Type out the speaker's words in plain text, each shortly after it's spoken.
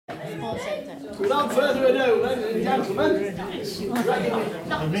Without further ado, ladies and gentlemen,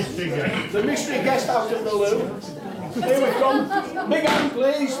 the mystery guest out of the loo. Here we come. Big hand,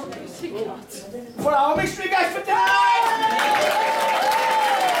 please, for our mystery guest for tonight!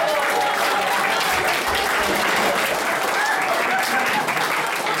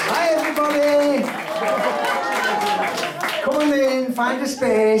 Hi everybody! Come on in, find a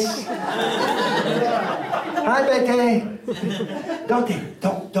space. Hi Betty! Doc,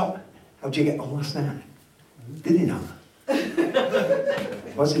 how'd you get on last night? Did he know?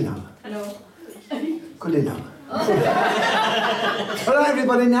 Was he know? No. Could he know? Alright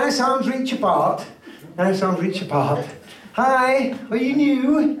everybody, nice arms reach apart. Nice arms reach apart. Hi, are you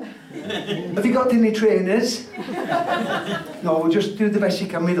new? Have you got any trainers? No, we'll just do the best you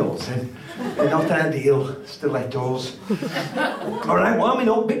can with those then. They're not ideal, stilettos. Alright, warming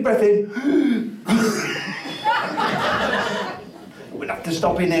up, big breath in. We'll have to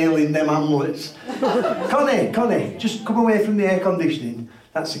stop inhaling them amulets. Connie, just come away from the air conditioning.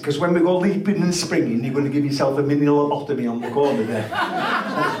 That's it, because when we go leaping and springing, you're going to give yourself a mini lobotomy on the corner there.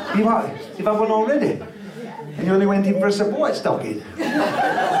 You've had one already? And you only went in for a support stocking?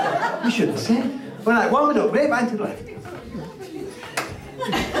 You should have said. All right, warm it up, right back to the left.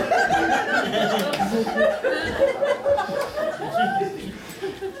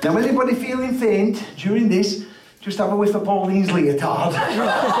 Now, anybody feeling faint during this, just have a whiff of Pauline's leotard.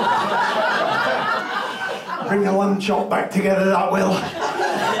 Bring the lamb chop back together, that will.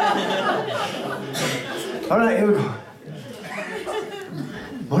 All right, here we go.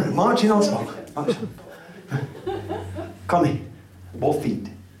 Marching on spot. Connie, both feet.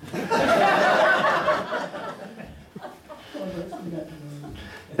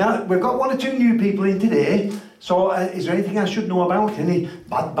 Now, we've got 1 or 2 new people in today, so is there anything I should know about? Any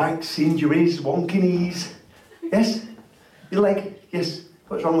bad backs, injuries, wonky knees? Yes? Your leg? Yes.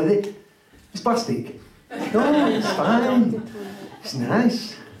 What's wrong with it? It's plastic. No, it's fine. It's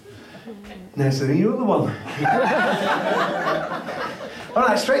nice. Nicer than your other one. All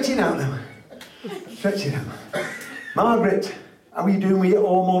right, stretching out now. Stretching out. Margaret, how are you doing with your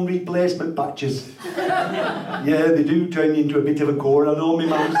hormone replacement patches? Yeah, they do turn you into a bit of a core. I know my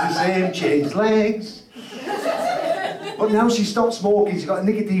mum's the same, changed legs. But now she stopped smoking, she's got a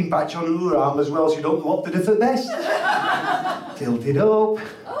nicotine patch on her arm as well, so you don't know what to do for best. Tilt it up.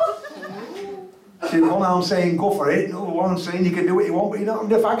 See, one arm saying go for it, another one saying you can do what you want, but you're not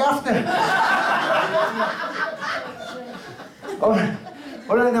under fag after.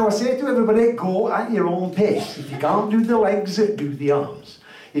 All right, now I say to everybody, go at your own pace. If you can't do the legs, do the arms.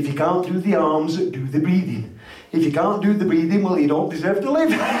 If you can't do the arms, do the breathing. If you can't do the breathing, well, you don't deserve to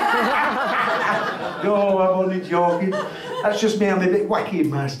live. No, I'm only joking. That's just me, I'm a bit wacky in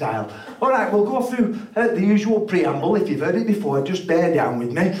my style. All right, we'll go through the usual preamble. If you've heard it before, just bear down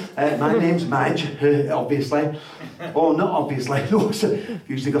with me. My name's Madge, obviously. Oh, not obviously, no, so I've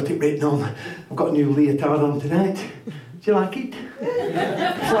usually got it written on. I've got a new leotard on tonight. Do you like it?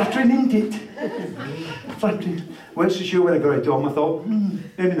 Flattering, isn't it? Flattering. I weren't so sure when I got it on, I thought,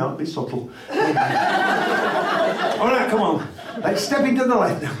 maybe not, a bit subtle. All right, come on. Let's step into the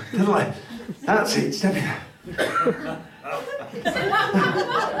left now, to the left. That's it, step in.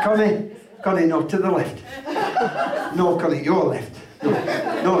 Connie, no, to the left. No, Connie, your left.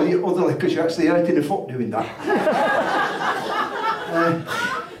 No, your other left, because you're actually hurting the foot doing that.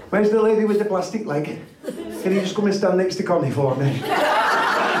 Where's the lady with the plastic leg? Can you just come and stand next to Connie for me?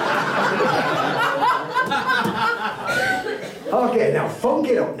 Okay, now funk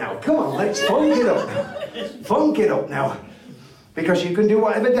it up now. Come on, let's funk it up now. Funk it up now. Because you can do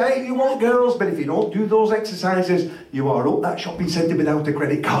whatever diet you want, girls, but if you don't do those exercises, you are up that shopping centre without a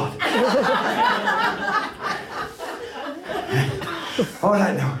credit card. All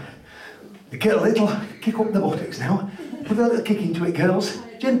right, now. Get a little kick up the buttocks now. Put a little kick into it, girls.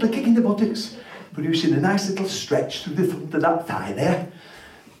 Gently kicking the buttocks, producing a nice little stretch through the front of that thigh there.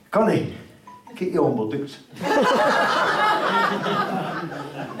 Connie, kick your own buttocks.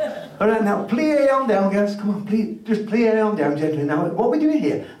 All right, now, plie on down, guys. Come on, please, just plie on down gently. Now, what we're doing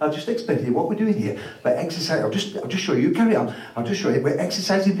here, I'll just explain to you what we're doing here. We're exercising, I'll just show you, carry on. I'll just show you, we're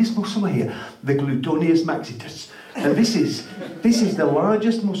exercising this muscle here, the gluteus maximus. And this is the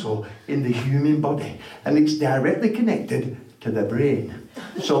largest muscle in the human body, and it's directly connected to the brain.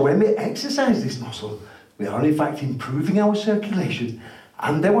 So when we exercise this muscle, we are in fact improving our circulation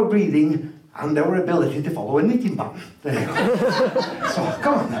and our breathing and our ability to follow a knitting pattern. There you go. So,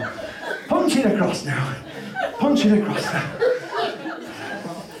 come on now. Punching across now. Punching across now.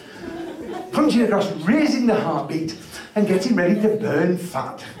 Punching across, raising the heartbeat and getting ready to burn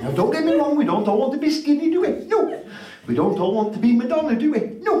fat. Now, don't get me wrong, we don't all want to be skinny, do we? No. We don't all want to be Madonna, do we?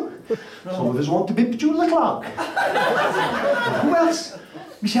 No. Some of us want to be Petula Clark. Who else?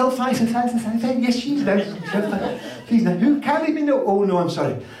 Michelle Pfeiffer. Yes, she's nice. Michelle Pfeiffer. She's nice. Who? Kylie Minogue? Oh, no, I'm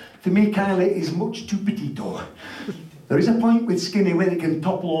sorry. For me, Kylie is much too petito. There is a point with skinny where it can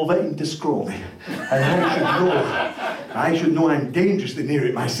topple over into scrawny. And I should know I'm dangerously near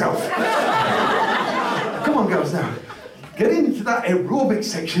it myself. Come on, girls, now. Get into that aerobic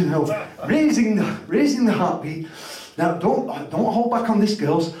section now. Raising the heartbeat. Now, don't hold back on this,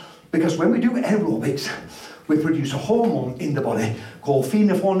 girls, because when we do aerobics, we produce a hormone in the body called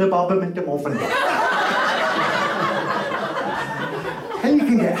phenophonobarbimentamorphin. And you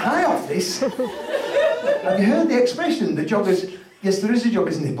can get high off this. Have you heard the expression, the joggers? Yes, there is a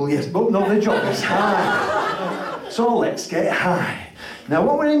jogger's nipple, yes, but not the jogger's high. So let's get high. Now,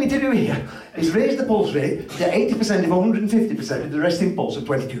 what we're aiming to do here is raise the pulse rate to 80% of 150% of the resting pulse of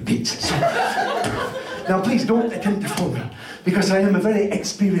 22 beats. So, now, please don't attempt to follow me, because I am a very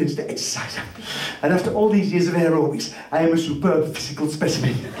experienced exerciser. And after all these years of aerobics, I am a superb physical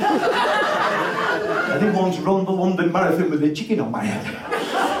specimen. I did once run the London Marathon with a chicken on my head.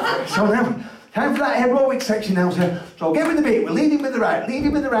 So now, time for that aerobic section now, sir. So get with the beat. We're leading with the right,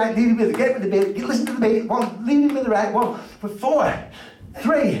 leading with the right, leading with the... Get with the beat. Listen to the beat. 1, leading with the right. 1, 4,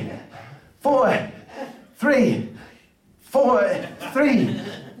 3, 4, 3, 4, 3,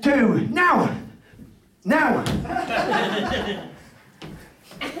 2. Now! Now!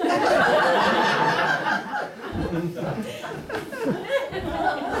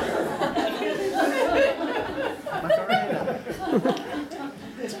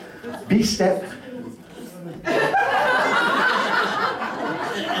 B-step.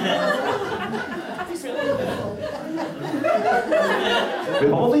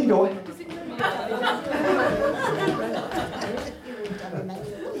 Revolving door.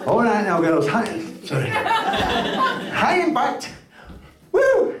 All right now, girls. High impact.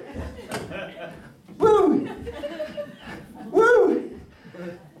 Woo! Woo! Woo!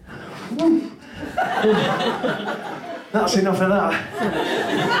 Woo! That's enough of that.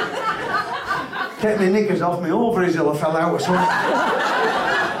 Take my knickers off, my ovaries will have fell out or something.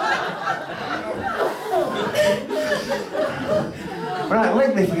 Right,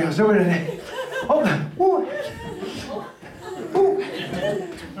 leg lift, guys. Over there. Up there. Ooh. Ooh.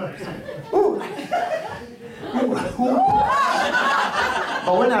 Ooh. Ooh. Ooh.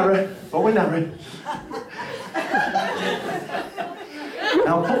 Bow and arrow. Bow and arrow.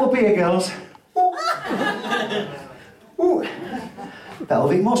 Now pull up here, girls. Ooh. Ooh.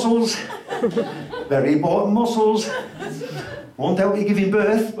 Pelvic muscles. Very important muscles. Won't help you giving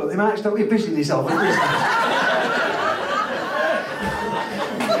birth, but they might stop you pissing yourself.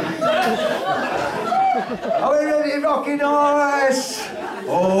 Are we ready, Rocky Norris?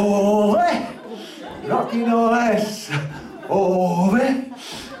 Over. Rocky Norris. Over.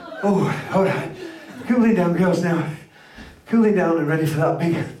 Oh, all right. Cooling down, girls, now. Cooling down and ready for that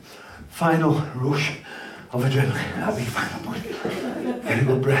big final rush of adrenaline. That big final push. Get a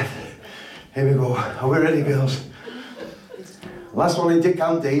good breath. Here we go. Are we ready, girls? Last one into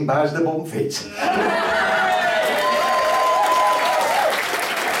canteen buys the bump fits.